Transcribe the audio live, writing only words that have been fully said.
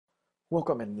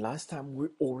Welcome, and last time we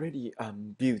already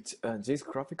built this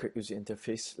graphical user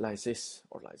interface like this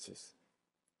or like this,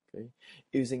 okay,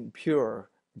 using pure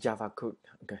Java code,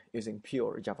 okay, using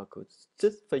pure Java code,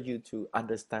 just for you to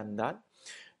understand that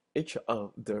each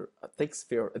of the text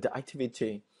field, the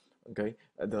activity, okay,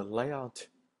 the layout,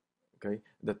 okay,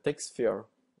 the text field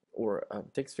or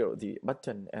text field, the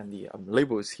button and the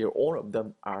labels here, all of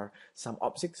them are some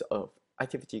objects of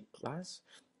activity class,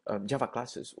 Java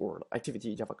classes or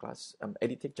activity Java class,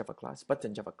 EditText Java class,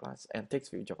 button Java class, and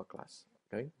TextView Java class.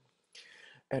 Okay,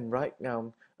 and right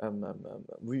now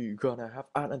we're gonna have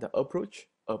another approach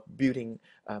of building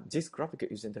this graphical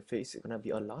user interface. It's gonna be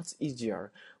a lot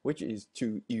easier, which is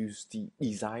to use the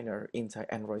designer inside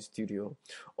Android Studio,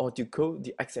 or to code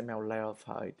the XML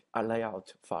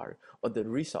layout file or the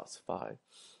resource file.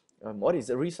 What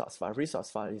is a resource file? Resource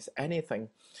file is anything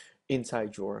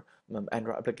inside your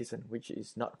Android application which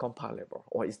is not compilable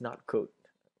or is not code.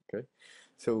 Okay,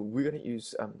 so we're going to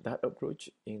use that approach.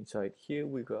 Inside here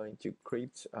we're going to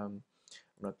create I'm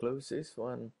going to close this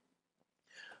one.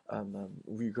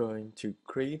 We're going to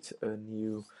create a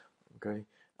new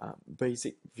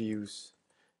basic views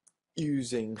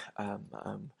using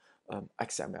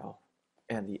XML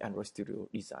and the Android Studio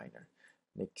Designer.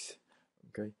 Next,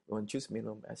 okay, we want to choose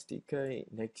minimum SDK.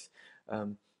 Next,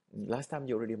 last time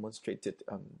you already demonstrated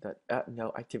that add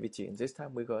no activity, and this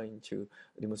time we're going to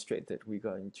demonstrate that we're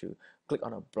going to click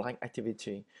on a blank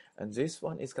activity, and this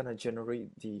one is going to generate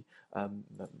the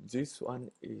this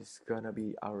one is going to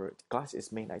be our class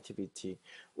is main activity,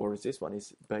 or this one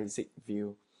is basic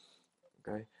view,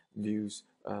 okay, views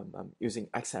using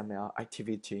XML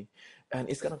activity, and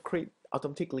it's going to create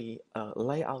automatically a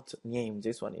layout name.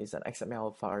 This one is an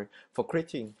XML file for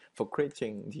creating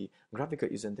the graphical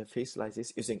user interface like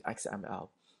this using XML.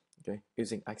 Okay,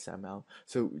 using XML.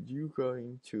 So you're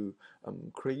going to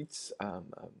create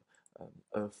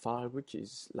a file which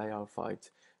is layout file.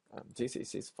 This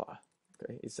is this file.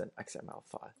 Okay, it's an XML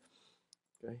file.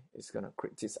 Okay, it's gonna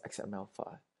create this XML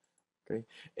file. Okay,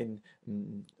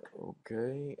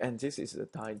 okay, and this is the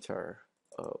title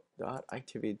of that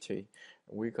activity.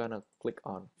 We're gonna click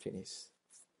on finish.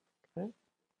 Okay,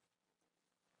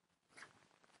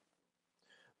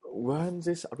 when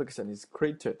this application is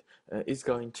created, it's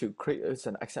going to create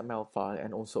an XML file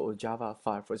and also a Java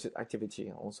file for this activity,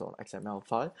 and also an XML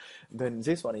file. Then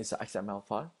this one is an XML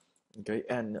file. Okay,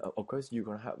 and of course you're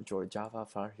gonna have your Java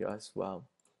file here as well.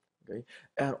 Okay,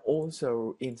 and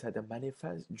also inside the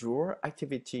manifest, your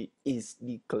activity is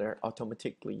declared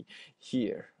automatically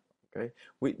here. Okay,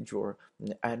 with your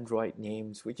Android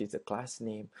names, which is the class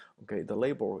name. Okay, the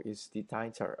label is the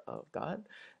title of that.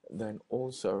 Then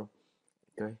also,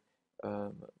 okay,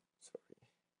 sorry,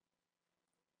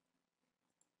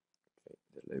 okay,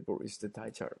 the label is the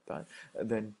title of that. And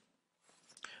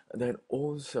then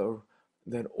also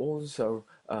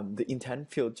the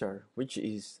intent filter, which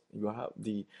is you have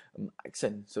the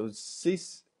accent. So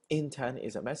this intent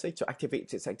is a message to activate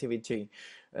this activity,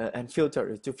 and filter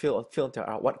is to filter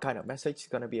out what kind of message is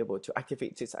going to be able to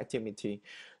activate this activity.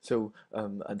 So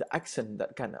the accent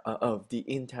that can of the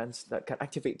intent that can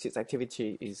activate this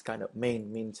activity is kind of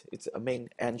main, means it's a main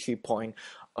entry point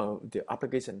of the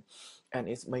application, and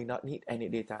it may not need any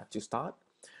data to start.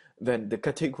 Then the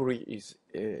category is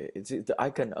the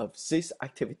icon of this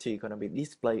activity going to be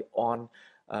displayed on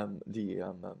the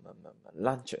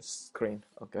launcher screen.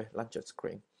 Okay, launcher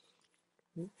screen.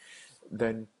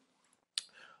 Then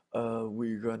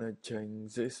we're gonna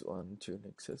change this one to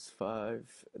Nexus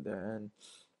 5. Then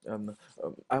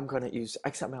I'm gonna use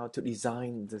XML to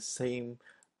design the same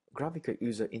graphical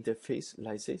user interface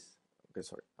like this. Okay,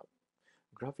 sorry,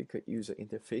 graphical user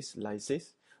interface like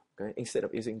this. Okay, instead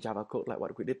of using Java code like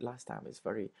what we did last time, it's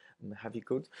very heavy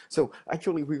code. So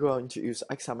actually we're going to use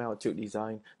XML to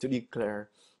declare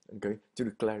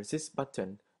this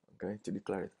button. Okay, to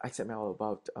declare XML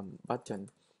about button.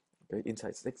 Okay,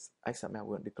 inside this XML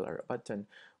we're going to declare a button.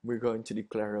 We're going to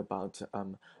declare about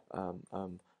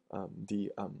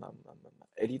the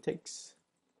EditText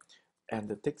and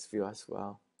the text view as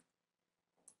well.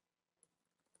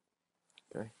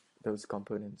 Okay, those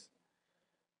components.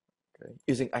 Okay,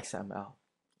 using XML.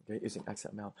 Okay, using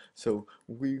XML. So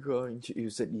we're going to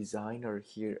use the designer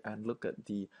here and look at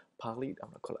the palette. I'm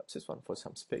gonna collapse this one for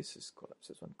some spaces. Collapse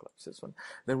this one. Collapse this one.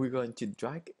 Then we're going to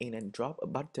drag in and drop a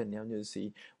button. Now you'll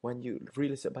see when you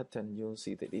release a button, you'll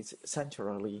see that it's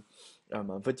centrally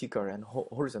vertical and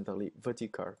horizontally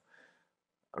vertical.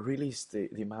 Release the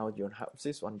mouse. You don't have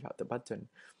this one. You have the button.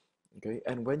 Okay,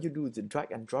 and when you do the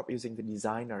drag and drop using the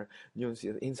designer, you'll see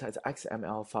that inside the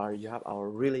XML file you have our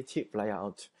relative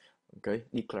layout. Okay,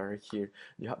 declared here.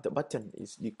 You have the button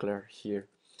is declared here.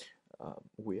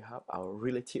 we have our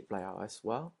relative layout as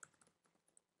well.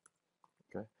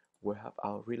 Okay, we have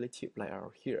our relative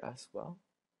layout here as well.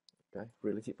 Okay,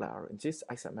 relative layout in this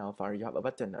XML file, you have a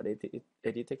button at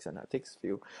EditText and a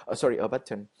TextView. Sorry, a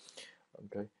button.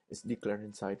 Okay, it's declared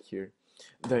inside here.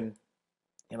 Then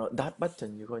that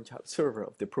button, you're going to have server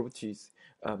of the properties.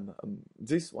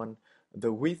 This one,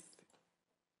 the width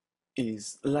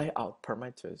is layout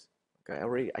parameters. Okay, I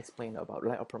already explained about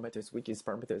layout parameters, which is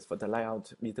parameters for the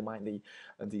layout determine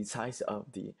the size of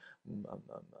the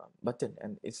button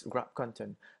and its grab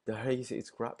content. The height is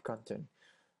grab content.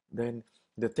 Then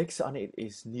the text on it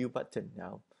is new button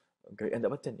now. Okay, and the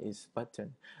button is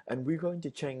button. And we're going to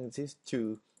change this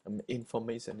to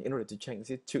information. In order to change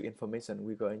it to information,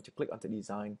 we're going to click on the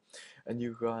design, and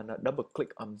you're gonna double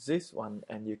click on this one,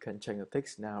 and you can change the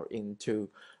text now into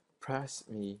press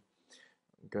me.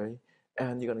 Okay,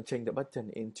 and you're gonna change the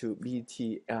button into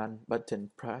btn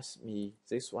button press me.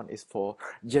 This one is for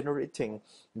generating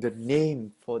the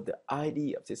name for the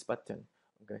ID of this button.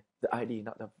 Okay, the ID,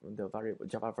 not the variable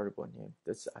Java variable name.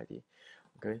 That's the ID.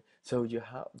 Okay, so you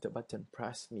have the button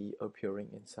press me appearing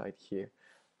inside here.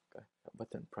 Okay,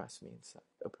 button press me inside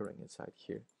appearing inside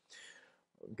here.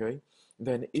 Okay,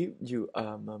 then if you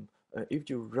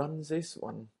run this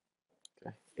one,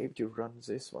 okay, if you run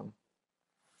this one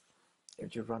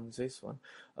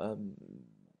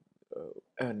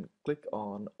and click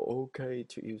on OK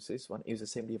to use this one, use the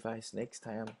same device next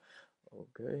time.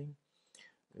 Okay,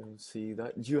 you'll see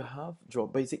that you have your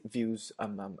basic views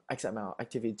XML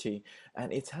activity,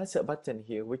 and it has a button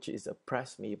here which is a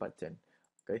press me button.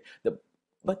 Okay, the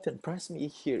button press me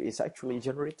here is actually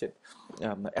generated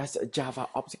as a Java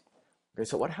object. Okay,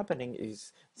 so what happening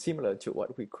is similar to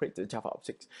what we created Java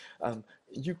objects.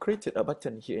 You created a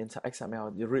button here inside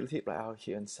XML, the relative layout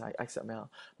here inside XML,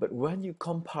 but when you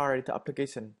compile the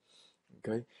application,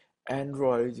 okay,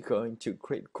 Android is going to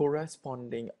create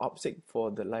corresponding object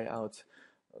for the layout.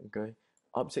 Okay,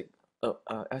 object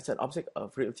as an object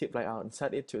of relative layout and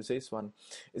set it to this one.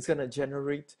 It's gonna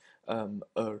generate a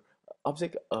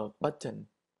object of button.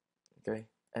 Okay,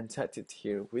 and set it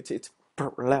here with its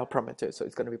layout parameter. So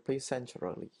it's going to be placed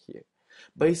centrally here,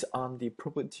 based on the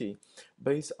properties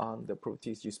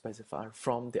you specify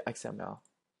from the XML.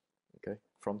 Okay,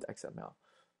 from the XML.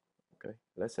 Okay,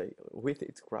 let's say width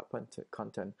is grab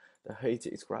content, the height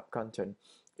is grab content,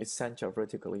 it's center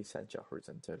vertically, center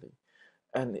horizontally,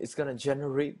 and it's going to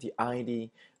generate the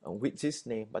ID with this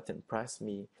name button press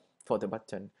me for the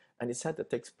button, and it set the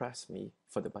text press me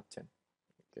for the button.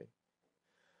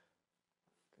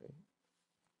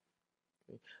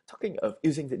 Talking of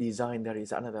using the design, there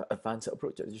is another advanced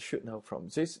approach that you should know from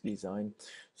this design.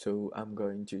 So I'm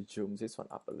going to zoom this one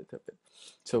up a little bit.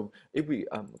 So if we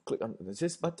click on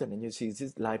this button and you see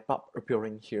this light bulb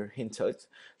appearing here hinted.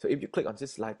 So if you click on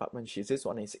this light bulb, this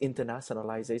one is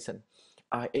internationalization,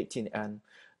 I18N.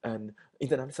 And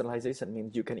internationalization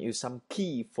means you can use some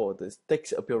key for the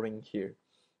text appearing here.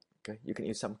 Okay, you can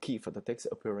use some key for the text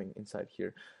appearing inside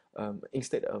here.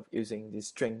 Instead of using the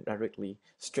string directly,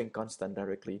 string constant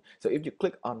directly. So if you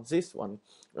click on this one,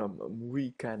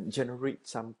 we can generate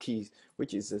some keys,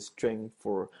 which is a string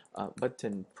for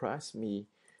button press me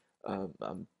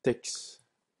text.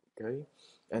 Okay,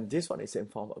 and this one is in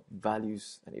form of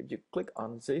values. And if you click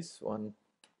on this one,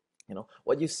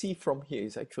 what you see from here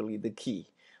is actually the key.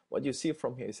 What you see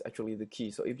from here is actually the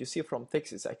key. So if you see from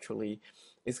text,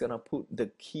 it's gonna put the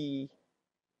key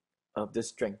of the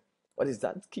string. What is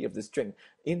that key of the string?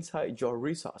 Inside your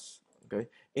resource. Okay,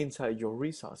 inside your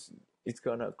resource, it's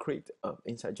gonna create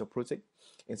inside your project,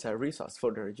 inside resource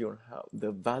folder, you have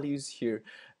the values here,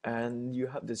 and you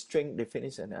have the string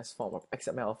definition as form of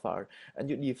XML file, and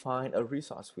you define a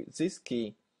resource with this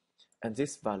key and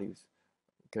these values.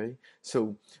 Okay,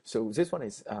 so this one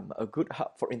is a good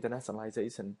hub for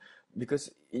internationalization,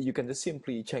 because you can just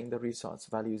simply change the resource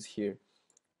values here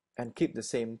and keep the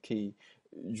same key.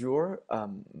 Your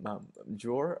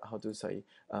how to say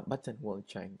button will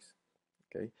change.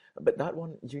 Okay, but that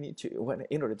one you need to,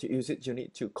 in order to use it, you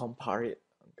need to compile it.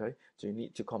 Okay, so you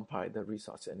need to compile the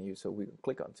resource and use. So we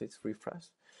click on this refresh.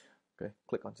 Okay,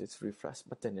 click on this refresh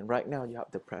button, and right now you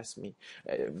have the press me.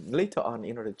 Later on,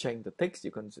 in order to change the text,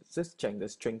 you can just change the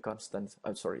string constants.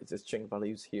 I'm sorry, the string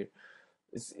values here.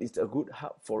 It's a good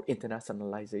hub for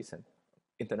internationalization.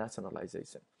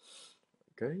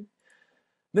 Okay,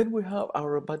 then we have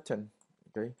our button.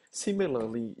 Okay,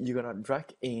 similarly, you're gonna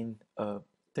drag in a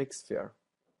text sphere.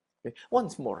 Okay,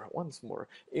 once more,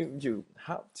 if you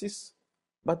have this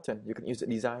button, you can use a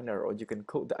designer, or you can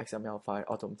code the XML file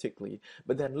automatically.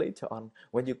 But then later on,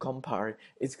 when you compile,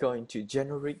 it's going to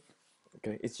generate,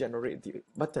 okay, it's generate the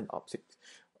button object.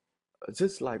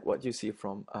 just like what you see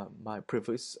from my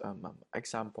previous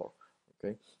example.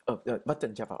 Okay, of the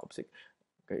button Java object.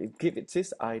 Okay, it give it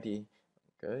this ID.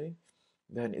 Okay,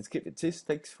 then it give it this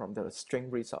text from the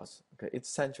string resource. Okay, it's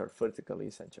centered,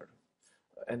 vertically centered,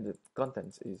 and the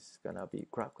content is gonna be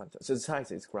graph content. So the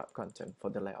size is graph content for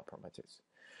the layout parameters.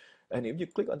 And if you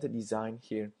click on the design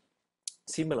here,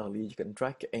 similarly, you can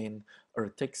drag in a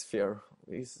text sphere.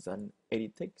 This is an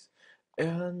edit text,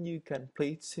 and you can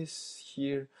place this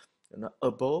here,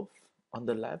 above on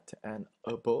the left and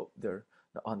above there,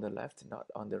 on the left, not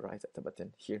on the right of the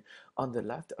button, here on the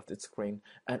left of the screen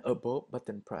and above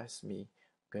button press me.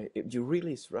 Okay, if you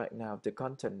release right now, the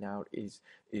content now is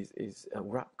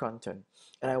wrap content,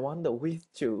 and I want the width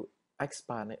to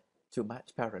expand it to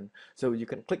match parent. So you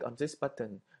can click on this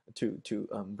button to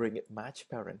bring it match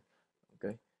parent.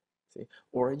 Okay, see,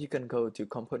 or you can go to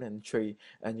component tree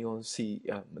and you'll see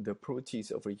the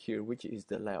properties over here, which is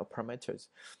the layout parameters.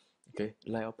 Okay,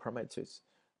 layout parameters.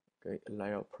 Okay,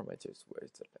 layout parameters. Where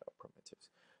is the layout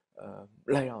parameters?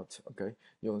 Layout. Okay,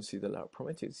 you'll see the layout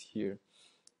parameters here.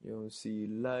 You'll see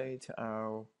layout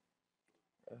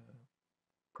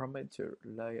parameter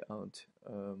layout.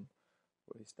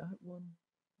 What is that one?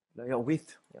 Layout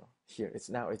width. Here it's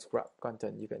now it's graph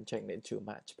content. You can change it to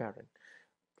match parent.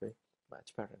 Okay,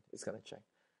 match parent. It's gonna change.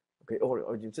 Okay,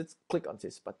 or you just click on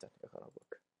this button. It's gonna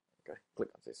work. Okay, click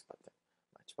on this button.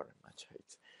 Match parent, match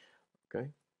height. Okay.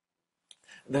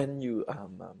 Then you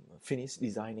finish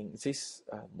designing this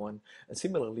one, and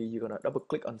similarly you're gonna double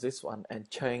click on this one and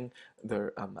change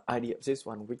the ID of this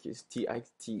one, which is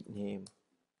txt name.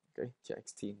 Okay,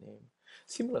 txt name.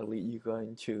 Similarly, you're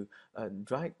going to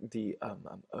drag the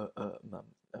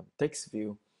text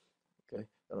view. Okay,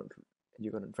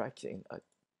 you're gonna drag in a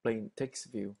plain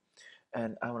text view,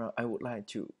 and I would like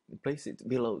to place it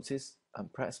below this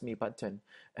press me button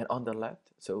and on the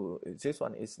left. So this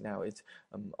one is now it's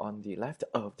on the left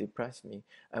of the press me.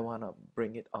 I want to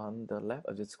bring it on the left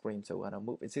of the screen, so I want to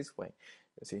move it this way.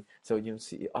 You see, so you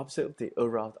see, observe the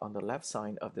arrow on the left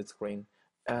side of the screen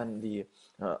and the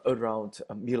arrow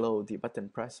below the button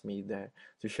press me there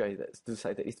to show you that, to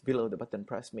say that it's below the button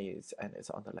press me and it's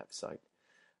on the left side.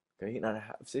 Okay, and I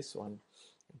have this one.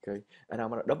 Okay, and I'm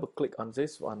gonna double click on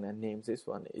this one and name this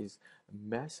one is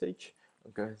message.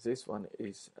 Okay, this one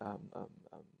is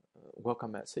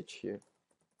welcome message here.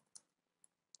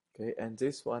 Okay, and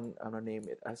this one I'm gonna name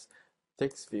it as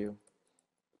TextView.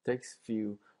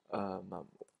 TextView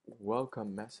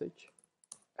welcome message.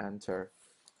 Enter.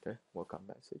 Okay, welcome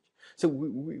message. So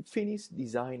we finished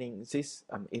designing this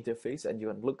interface, and you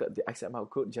can look at the XML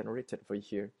code generated for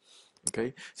here.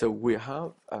 Okay, so we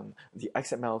have the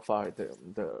XML file,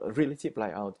 the relative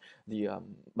layout, the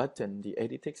button, the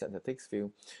edit text, and the text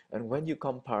view. And when you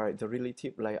compare, the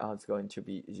relative layout is going to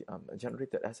be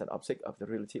generated as an object of the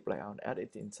relative layout, added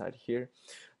inside here.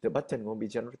 The button will be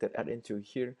generated, added into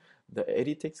here. The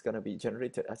edit text is going to be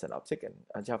generated as an object and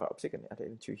a Java object and added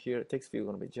into here. Text view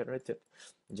going to be generated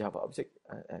Java object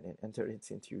and enter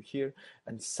it into here.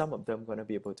 And some of them going to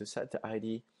be able to set the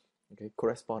ID. Okay,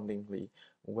 correspondingly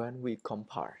when we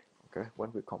compare. Okay, when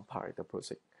we compare the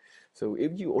project. So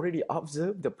if you already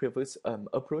observed the previous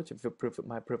approach of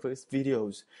my previous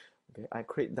videos, okay, I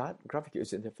create that graphic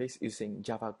user interface using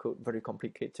Java code, very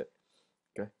complicated.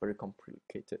 Okay, very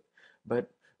complicated.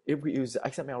 But if we use the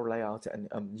XML layout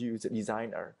and use a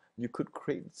designer, you could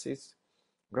create this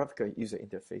graphical user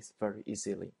interface very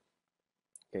easily.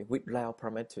 Okay, with layout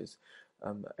parameters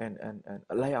and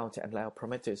layout and layout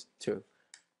parameters too.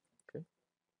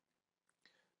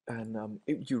 And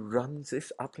if you run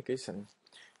this application,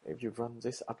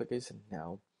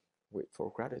 now, wait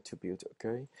for Gradle to build,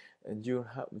 okay, and you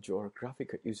have your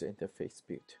graphical user interface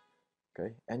built,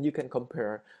 okay, and you can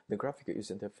compare the graphical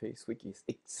user interface, which is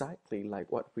exactly like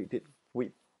what we did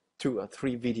with 2 or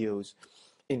 3 videos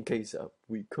in case of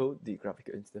we code the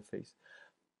graphical interface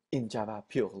in Java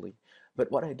purely. But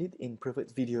what I did in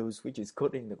previous videos, which is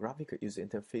coding the graphical user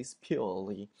interface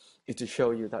purely, is to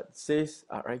show you that these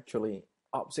are actually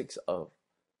objects of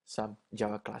some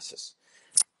Java classes.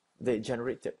 They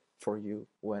generated for you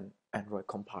when Android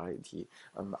compile the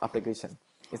application.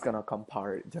 It's gonna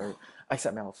compile their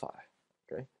XML file,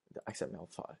 okay, the XML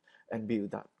file, and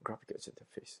build that graphical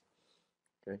interface,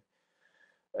 okay.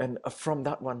 And from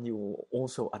that one, you will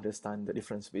also understand the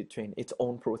difference between its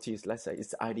own properties, let's say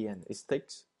its ID and its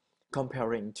text,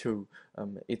 comparing to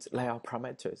its layout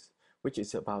parameters, which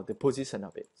is about the position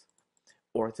of it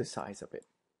or the size of it,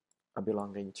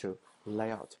 belonging to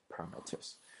layout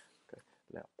parameters. Okay,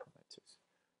 layout parameters.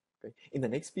 Okay. In the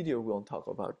next video, we'll talk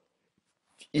about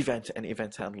event and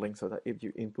event handling, so that if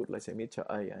you input, let's say, meter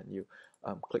A, and you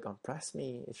click on press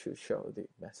me, it should show the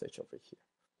message over here.